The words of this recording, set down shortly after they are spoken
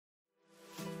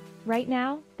Right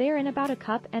now, they are in about 1.5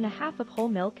 cups of whole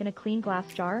milk in a clean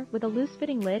glass jar with a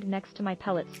loose-fitting lid next to my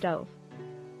pellet stove.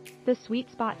 The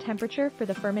sweet spot temperature for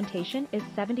the fermentation is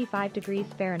 75 degrees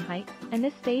Fahrenheit, and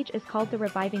this stage is called the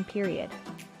reviving period.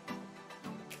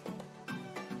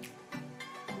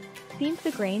 Since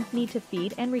the grains need to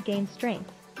feed and regain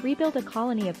strength, rebuild a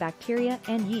colony of bacteria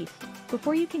and yeast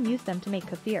before you can use them to make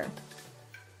kefir.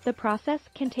 The process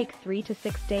can take 3 to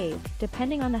 6 days,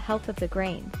 depending on the health of the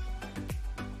grains.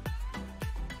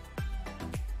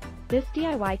 This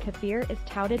DIY kefir is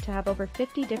touted to have over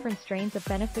 50 different strains of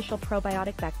beneficial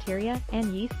probiotic bacteria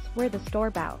and yeasts, where the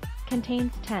store-bought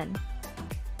contains 10.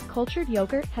 Cultured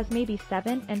yogurt has maybe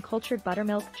 7 and cultured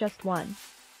buttermilk just 1.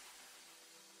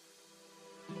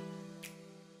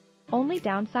 Only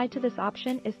downside to this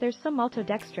option is there's some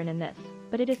maltodextrin in this,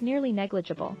 but it is nearly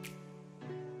negligible.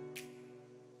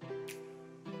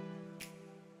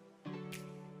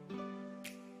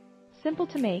 Simple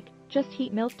to make, just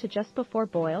heat milk to just before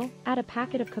boil, add a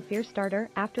packet of kefir starter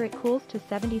after it cools to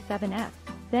 77°F.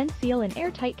 Then seal in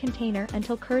airtight container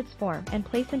until curds form and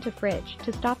place into fridge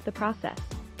to stop the process.